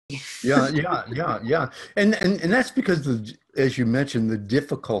Yeah. And that's because as you mentioned, the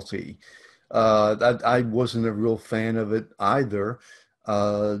difficulty. I wasn't a real fan of it either.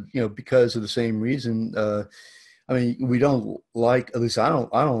 Because of the same reason. I mean, we don't like, at least I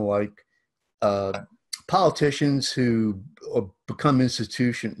don't like uh, politicians who become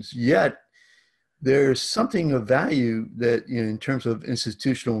institutions. Yet there's something of value that, in terms of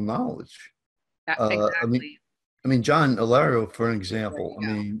institutional knowledge. I mean, Exactly. John Alario, for an There example. you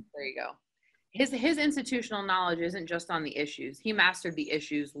go. There you go. His institutional knowledge isn't just on the issues. He mastered the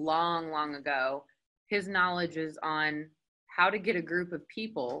issues long ago. His knowledge is on how to get a group of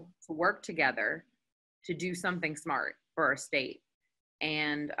people to work together to do something smart for our state.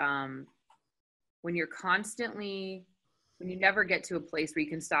 And when you're constantly, when you never get to a place where you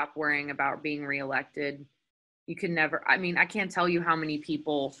can stop worrying about being reelected, you can never, I mean, I can't tell you how many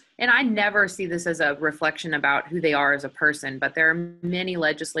people, and I never see this as a reflection about who they are as a person, but there are many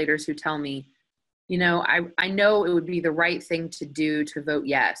legislators who tell me, I know it would be the right thing to do to vote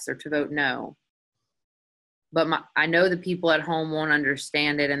yes or to vote no, but I know the people at home won't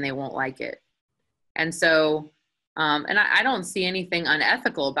understand it and they won't like it. And so, and I don't see anything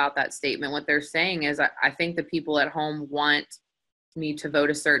unethical about that statement. What they're saying is, I think the people at home want me to vote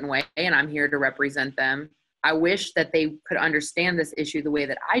a certain way, and I'm here to represent them. I wish that they could understand this issue the way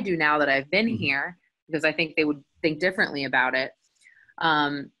that I do now that I've been here, because I think they would think differently about it.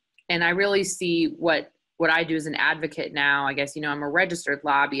 And I really see what I do as an advocate now. I guess, I'm a registered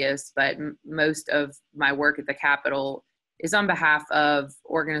lobbyist, but most of my work at the Capitol is on behalf of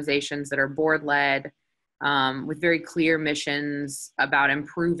organizations that are board-led, with very clear missions about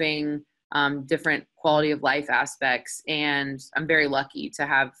improving different quality of life aspects. And I'm very lucky to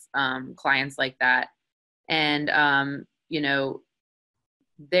have clients like that. And,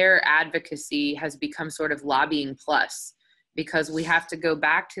 their advocacy has become sort of lobbying plus, because we have to go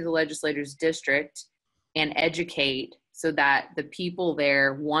back to the legislator's district and educate so that the people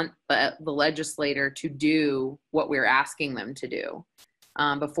there want the legislator to do what we're asking them to do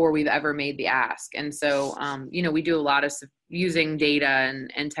before we've ever made the ask. And so, we do a lot of using data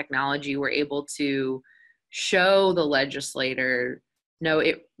and technology. We're able to show the legislator, no,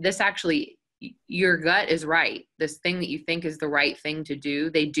 this actually, your gut is right. This thing that you think is the right thing to do,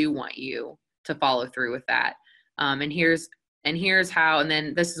 they do want you to follow through with that. And here's how, and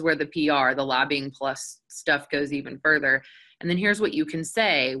then this is where the PR, the lobbying plus stuff goes even further. And then here's what you can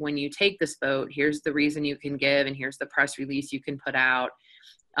say when you take this vote. Here's the reason you can give, and here's the press release you can put out.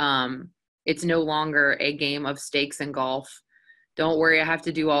 It's no longer a game of stakes and golf. Don't worry, I have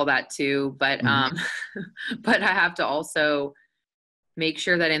to do all that too. But but I have to also make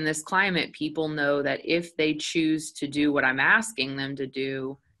sure that in this climate, people know that if they choose to do what I'm asking them to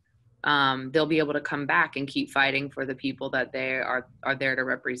do, they'll be able to come back and keep fighting for the people that they are there to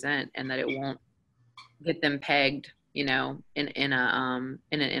represent, and that it won't get them pegged, in an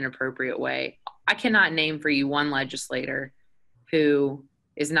inappropriate way. I cannot name for you one legislator who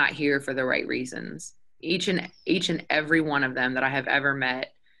is not here for the right reasons. Each and every one of them that I have ever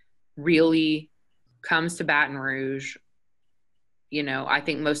met really comes to Baton Rouge. I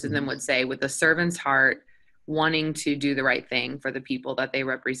think most of them would say with a servant's heart, wanting to do the right thing for the people that they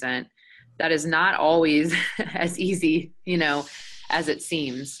represent. That is not always as easy, as it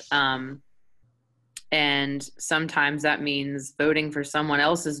seems. And sometimes that means voting for someone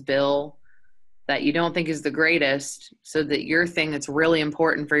else's bill that you don't think is the greatest, so that your thing that's really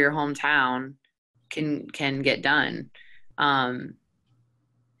important for your hometown can get done. And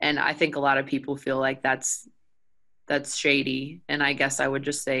I think a lot of people feel like that's shady. And I guess I would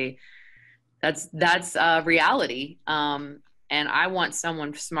just say that's reality. And I want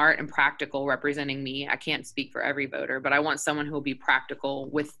someone smart and practical representing me. I can't speak for every voter, but I want someone who will be practical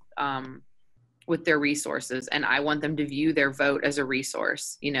with their resources. And I want them to view their vote as a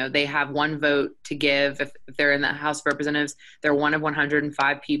resource. They have one vote to give. If they're in the House of Representatives, they're one of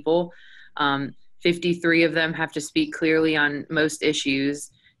 105 people. 53 of them have to speak clearly on most issues.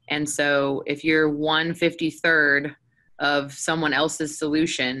 And so if you're 1/53rd of someone else's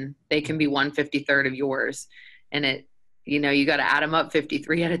solution, they can be 1/53rd of yours. And you got to add them up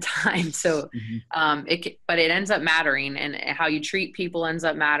 53 at a time. So, but it ends up mattering, and how you treat people ends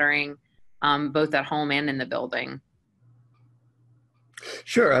up mattering, both at home and in the building.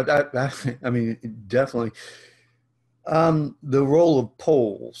 Sure. I mean, definitely. The role of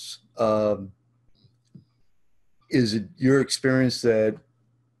polls, is it your experience that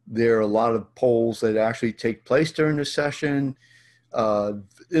there are a lot of polls that actually take place during the session? And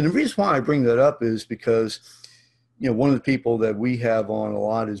the reason why I bring that up is because, one of the people that we have on a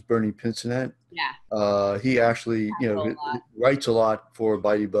lot is Bernie Pinsonet. Yeah. He actually, writes a lot for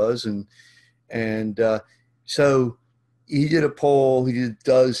Bitey Buzz, and so he did a poll.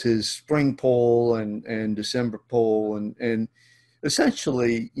 Does his spring poll and December poll, and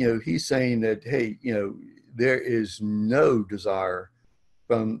essentially, he's saying that, hey, there is no desire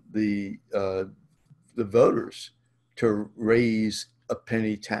from the voters to raise a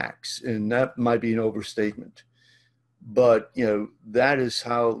penny tax, and that might be an overstatement. But that is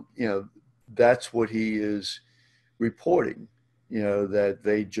how that's what he is reporting. That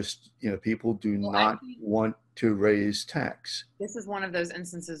they just people do not want to raise tax. This is one of those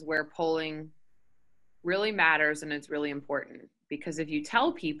instances where polling really matters, and it's really important, because if you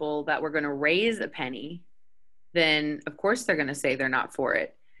tell people that we're going to raise a penny, then of course they're going to say they're not for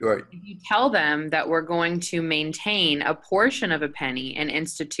it. Right. If you tell them that we're going to maintain a portion of a penny and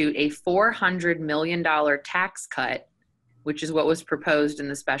institute a $400 million tax cut, which is what was proposed in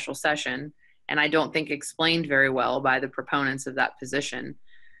the special session, and I don't think explained very well by the proponents of that position,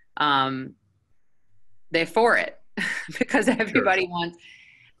 they're for it because everybody wants.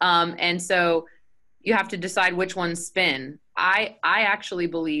 And so you have to decide which ones spin. I actually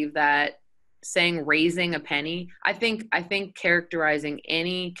believe that saying raising a penny, I think characterizing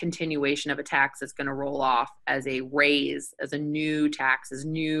any continuation of a tax that's going to roll off as a raise, as a new tax, as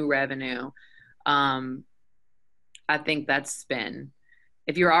new revenue, I think that's spin.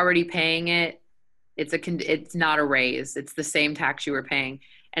 If you're already paying it, it's not a raise. It's the same tax you were paying.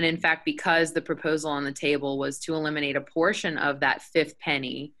 And in fact, because the proposal on the table was to eliminate a portion of that fifth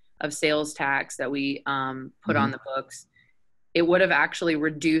penny of sales tax that we put on the books, it would have actually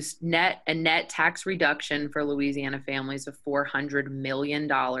reduced a net tax reduction for Louisiana families of $400 million,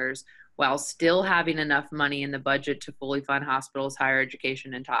 while still having enough money in the budget to fully fund hospitals, higher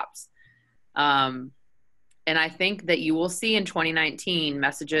education, and TOPS. And I think that you will see in 2019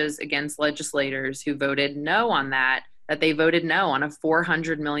 messages against legislators who voted no on that they voted no on a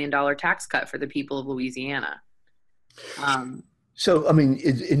 $400 million tax cut for the people of Louisiana. So, I mean,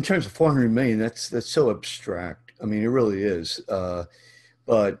 in terms of $400 million, that's so abstract. I mean, it really is.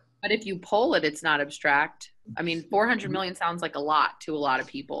 But if you poll it, it's not abstract. I mean, 400 million sounds like a lot to a lot of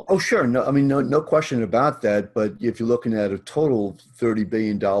people. Oh, sure. No, I mean, no question about that. But if you're looking at a total $30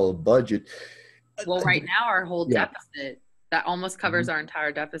 billion budget. Well, right now, our whole deficit, that almost covers our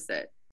entire deficit.